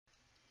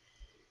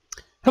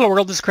Hello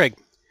world, this is Craig.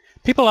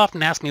 People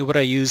often ask me what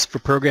I use for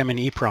programming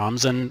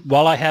EPROMs, and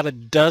while I have a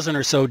dozen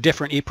or so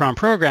different EPROM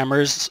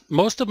programmers,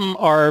 most of them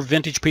are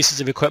vintage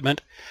pieces of equipment,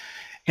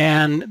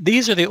 and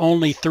these are the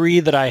only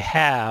three that I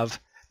have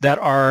that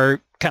are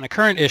kind of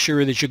current issue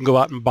or that you can go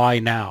out and buy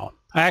now.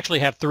 I actually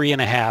have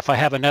 3.5. I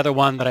have another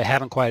one that I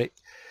haven't quite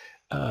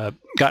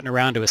gotten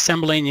around to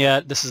assembling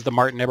yet. This is the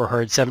Martin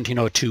Eberhard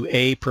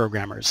ME2700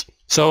 programmers.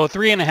 So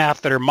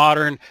 3.5 that are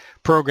modern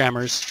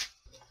programmers.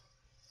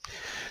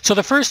 So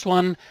the first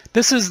one,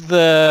 this is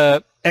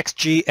the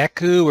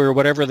XGecu or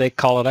whatever they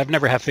call it. I've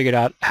never have figured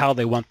out how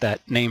they want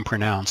that name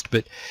pronounced,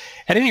 but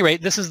at any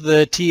rate, this is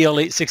the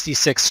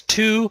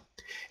TL866II.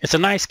 It's a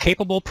nice,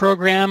 capable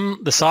program.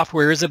 The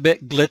software is a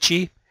bit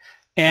glitchy,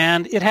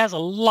 and it has a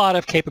lot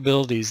of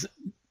capabilities.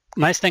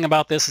 Nice thing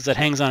about this is it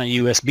hangs on a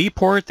USB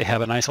port. They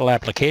have a nice little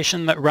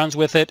application that runs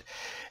with it.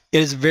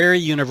 It is very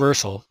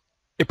universal.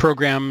 It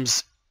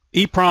programs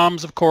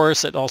EPROMs, of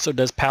course. It also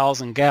does PALs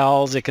and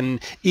GALs. It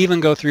can even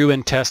go through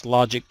and test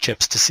logic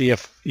chips to see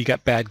if you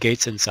got bad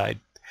gates inside.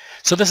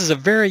 So this is a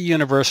very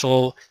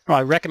universal,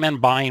 I recommend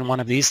buying one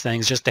of these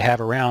things just to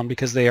have around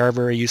because they are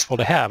very useful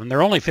to have. And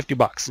they're only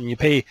 $50, and you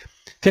pay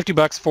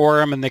 $50 for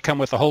them, and they come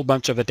with a whole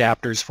bunch of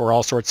adapters for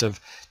all sorts of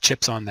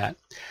chips on that.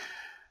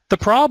 The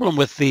problem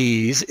with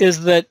these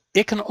is that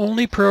it can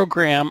only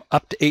program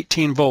up to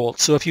 18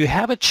 volts. So if you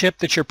have a chip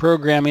that you're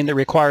programming that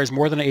requires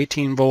more than an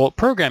 18 volt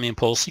programming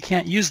pulse, you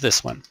can't use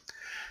this one.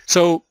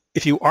 So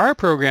if you are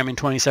programming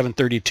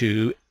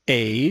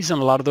 2732As,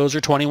 and a lot of those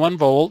are 21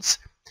 volts,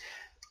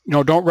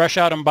 don't rush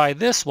out and buy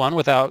this one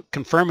without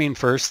confirming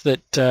first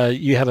that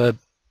you have a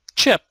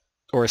chip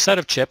or a set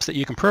of chips that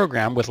you can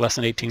program with less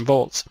than 18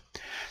 volts.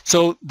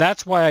 So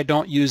that's why I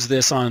don't use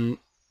this on,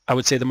 I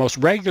would say, the most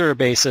regular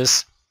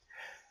basis.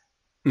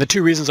 And the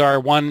two reasons are,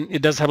 one,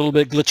 it does have a little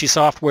bit glitchy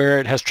software.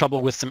 It has trouble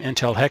with some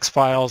Intel hex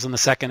files. And the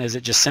second is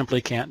it just simply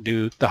can't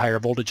do the higher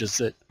voltages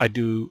that I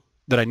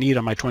need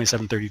on my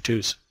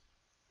 2732s.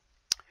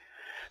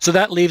 So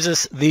that leaves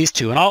us these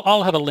two. And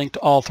I'll have a link to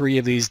all three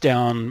of these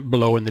down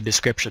below in the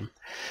description.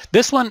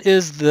 This one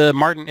is the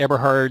Martin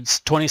Eberhard's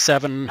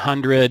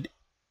 2700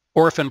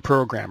 orphan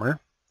programmer.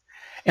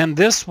 And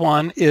this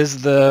one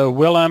is the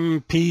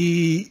Willem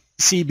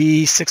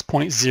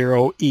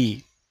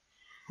PCB6.0E.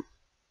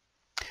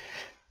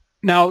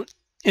 Now,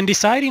 in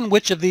deciding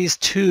which of these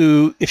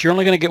two, if you're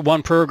only going to get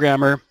one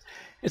programmer,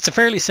 it's a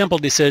fairly simple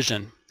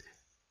decision.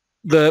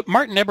 The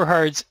Martin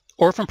Eberhard's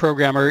orphan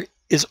programmer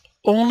is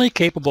only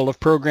capable of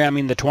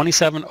programming the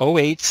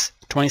 2708s,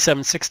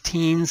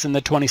 2716s, and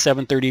the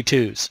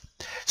 2732s.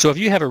 So if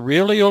you have a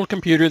really old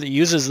computer that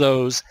uses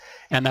those,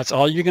 and that's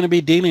all you're going to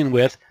be dealing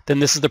with, then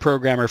this is the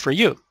programmer for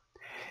you.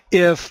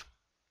 If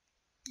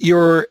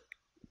you're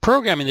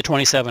programming the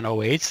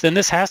 2708s, then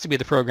this has to be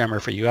the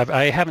programmer for you.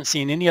 I haven't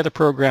seen any other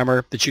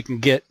programmer that you can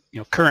get,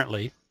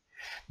 currently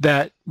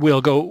that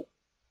will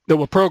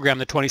program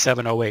the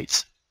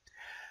 2708s.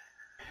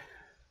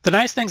 The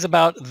nice things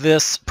about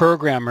this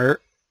programmer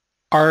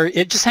are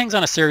it just hangs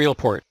on a serial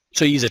port.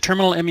 So you use a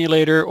terminal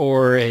emulator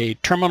or a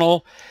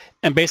terminal,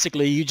 and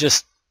basically you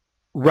just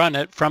run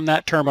it from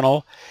that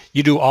terminal.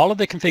 You do all of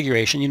the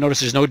configuration. You notice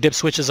there's no dip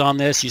switches on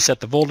this. You set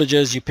the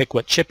voltages, you pick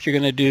what chip you're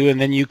going to do, and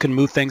then you can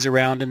move things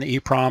around in the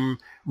EPROM,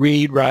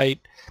 read, write,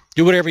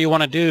 do whatever you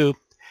want to do,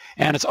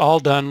 and it's all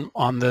done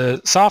on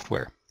the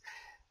software.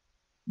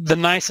 The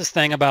nicest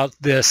thing about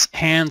this,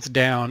 hands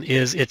down,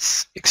 is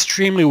it's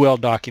extremely well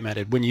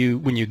documented. When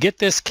you get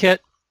this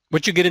kit,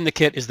 what you get in the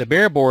kit is the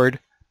bare board,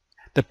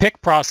 the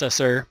PIC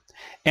processor,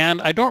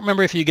 and I don't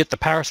remember if you get the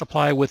power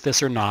supply with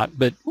this or not,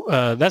 but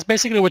that's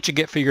basically what you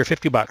get for your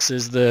 $50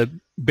 is the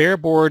bare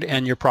board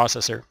and your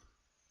processor.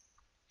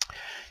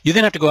 You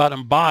then have to go out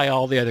and buy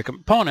all the other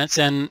components,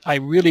 and I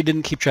really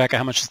didn't keep track of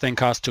how much this thing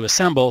costs to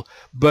assemble,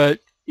 but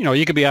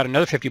you could be out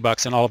another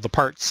 $50 on all of the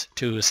parts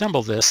to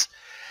assemble this.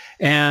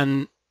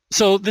 And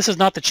so this is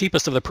not the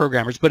cheapest of the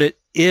programmers, but it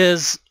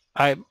is,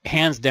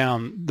 hands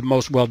down, the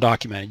most well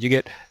documented. You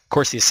get, of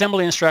course, the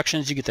assembly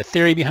instructions, you get the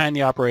theory behind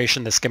the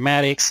operation, the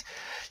schematics.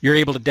 You're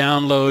able to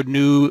download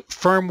new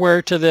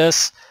firmware to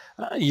this.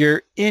 As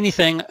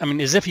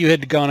if you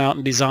had gone out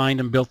and designed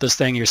and built this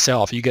thing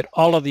yourself. You get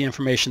all of the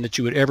information that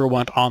you would ever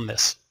want on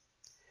this.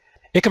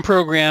 It can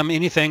program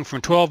anything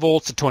from 12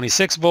 volts to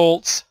 26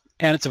 volts,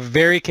 and it's a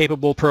very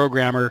capable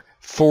programmer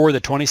for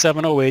the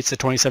 2708s, the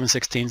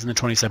 2716s, and the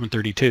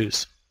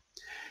 2732s.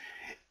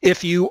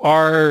 If you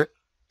are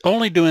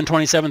only doing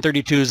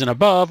 2732s and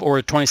above,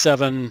 or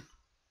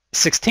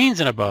 2716s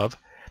and above,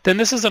 then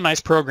this is a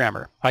nice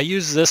programmer. I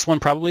use this one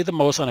probably the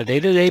most on a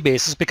day-to-day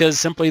basis because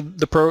simply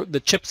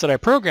the chips that I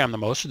program the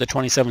most are the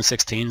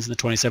 2716s and the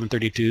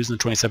 2732s and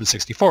the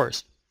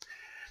 2764s.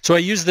 So I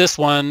use this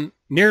one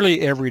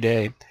nearly every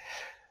day.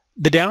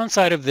 The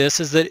downside of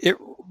this is that it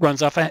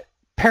runs off a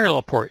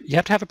parallel port. You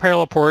have to have a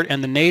parallel port,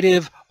 and the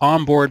native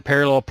onboard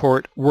parallel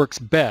port works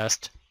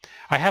best.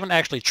 I haven't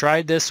actually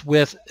tried this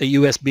with a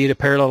USB to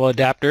parallel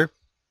adapter,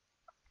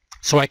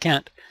 so I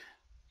can't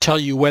tell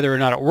you whether or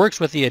not it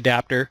works with the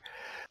adapter.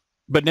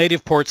 But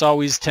native ports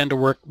always tend to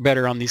work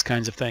better on these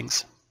kinds of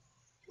things.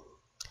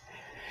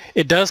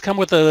 It does come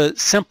with a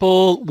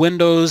simple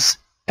Windows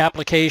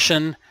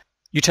application.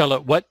 You tell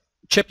it what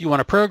chip you want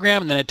to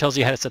program, and then it tells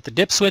you how to set the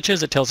dip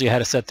switches. It tells you how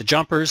to set the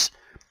jumpers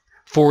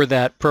for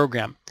that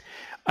program.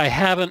 I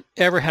haven't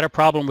ever had a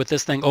problem with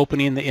this thing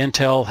opening the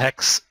Intel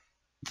hex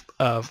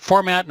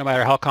format, no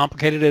matter how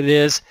complicated it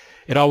is.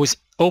 It always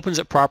opens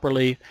it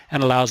properly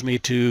and allows me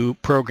to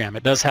program.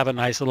 It does have a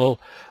nice little,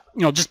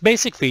 just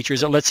basic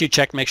features. It lets you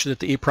check, make sure that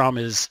the EPROM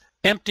is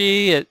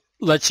empty. It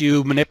lets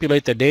you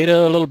manipulate the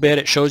data a little bit.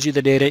 It shows you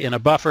the data in a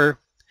buffer,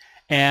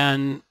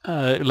 and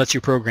it lets you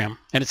program.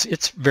 And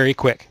it's very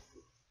quick.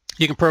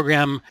 You can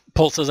program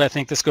pulses. I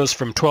think this goes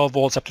from 12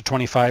 volts up to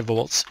 25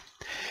 volts.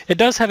 It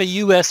does have a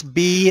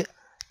USB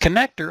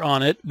connector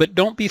on it, but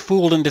don't be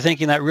fooled into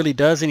thinking that really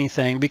does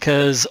anything,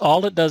 because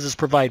all it does is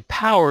provide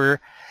power,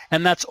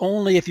 and that's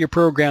only if you're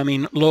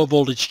programming low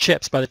voltage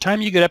chips. By the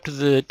time you get up to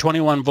the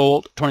 21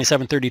 volt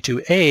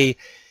 2732A,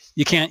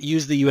 you can't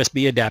use the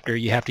USB adapter.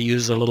 You have to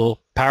use a little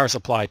power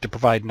supply to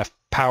provide enough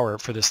power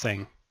for this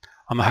thing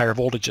on the higher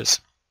voltages.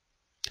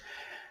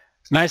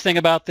 Nice thing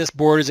about this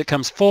board is it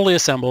comes fully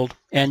assembled,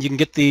 and you can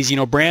get these,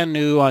 brand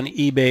new on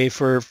eBay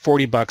for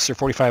 40 bucks or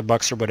 45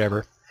 bucks or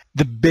whatever.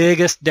 The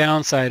biggest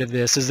downside of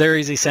this is there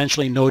is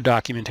essentially no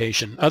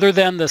documentation other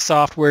than the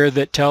software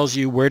that tells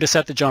you where to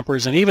set the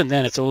jumpers, and even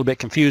then it's a little bit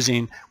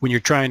confusing when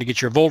you're trying to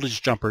get your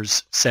voltage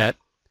jumpers set.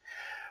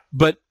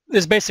 But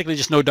there's basically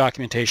just no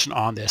documentation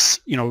on this.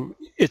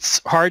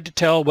 It's hard to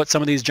tell what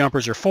some of these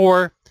jumpers are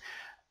for,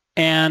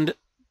 and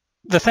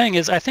the thing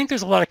is, I think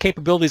there's a lot of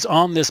capabilities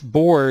on this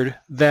board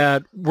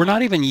that we're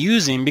not even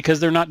using because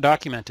they're not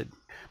documented.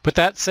 But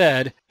that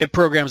said, it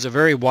programs a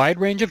very wide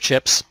range of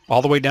chips,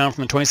 all the way down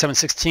from the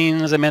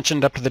 2716, as I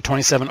mentioned, up to the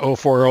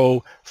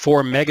 27040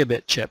 4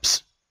 megabit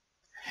chips.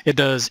 It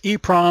does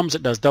EPROMs,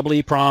 it does double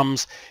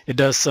EPROMs, it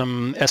does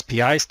some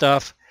SPI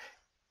stuff.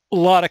 A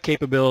lot of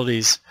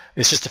capabilities.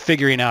 It's just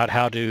figuring out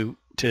how to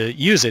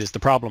use it is the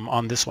problem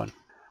on this one.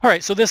 All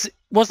right, so this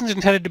wasn't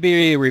intended to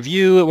be a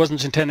review. It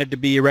wasn't intended to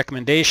be a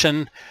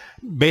recommendation.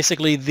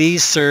 Basically,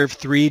 these serve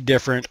 3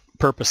 different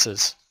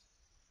purposes.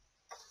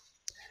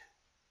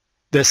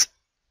 This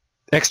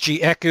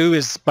XGecu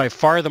is by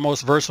far the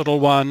most versatile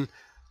one.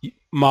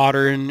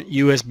 Modern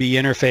USB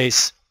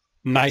interface,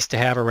 nice to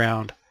have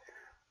around.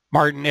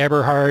 Martin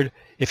Eberhard,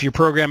 if you're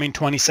programming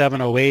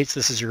 2708s,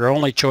 this is your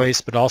only choice,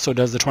 but also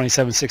does the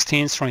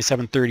 2716s,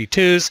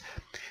 2732s,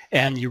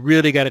 and you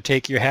really got to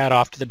take your hat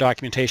off to the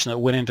documentation that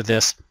went into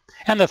this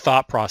and the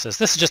thought process.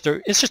 This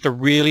is just a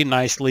really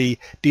nicely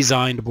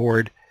designed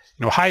board.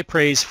 High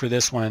praise for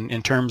this one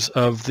in terms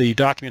of the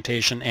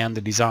documentation and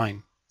the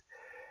design.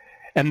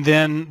 And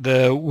then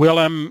the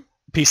Willem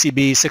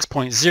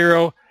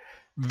PCB6.0,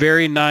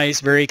 very nice,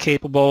 very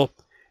capable.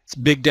 Its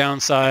big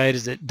downside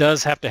is it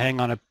does have to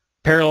hang on a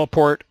parallel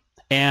port,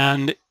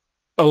 and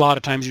a lot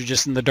of times you're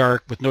just in the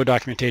dark with no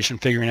documentation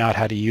figuring out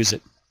how to use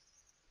it.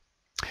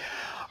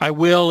 I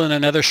will, in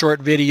another short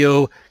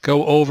video,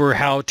 go over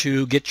how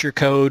to get your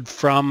code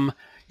from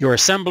your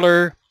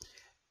assembler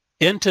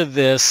into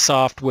this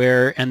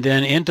software and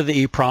then into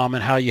the EPROM,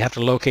 and how you have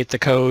to locate the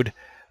code,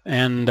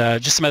 and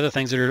just some other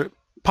things that are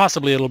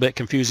possibly a little bit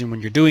confusing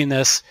when you're doing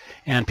this,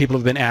 and people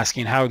have been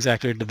asking how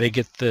exactly do they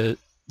get the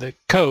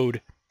code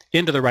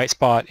into the right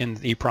spot in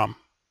the EPROM.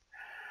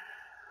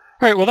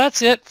 All right, well,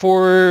 that's it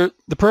for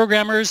the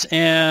programmers,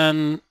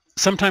 and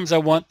sometimes I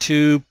want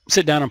to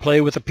sit down and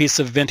play with a piece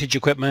of vintage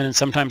equipment, and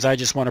sometimes I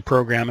just want to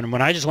program, and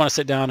when I just want to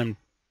sit down and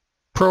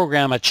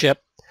program a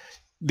chip,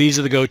 these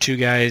are the go-to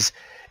guys.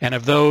 And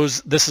of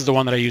those, this is the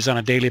one that I use on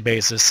a daily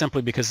basis,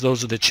 simply because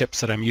those are the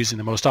chips that I'm using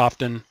the most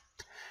often.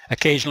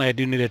 Occasionally I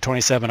do need a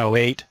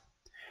 2708,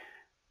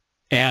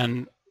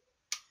 and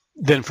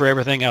then for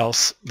everything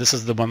else, this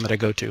is the one that I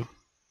go to. All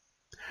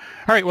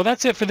right, well,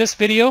 that's it for this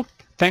video.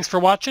 Thanks for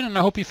watching, and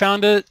I hope you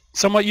found it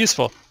somewhat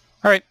useful.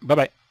 All right,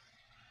 bye-bye.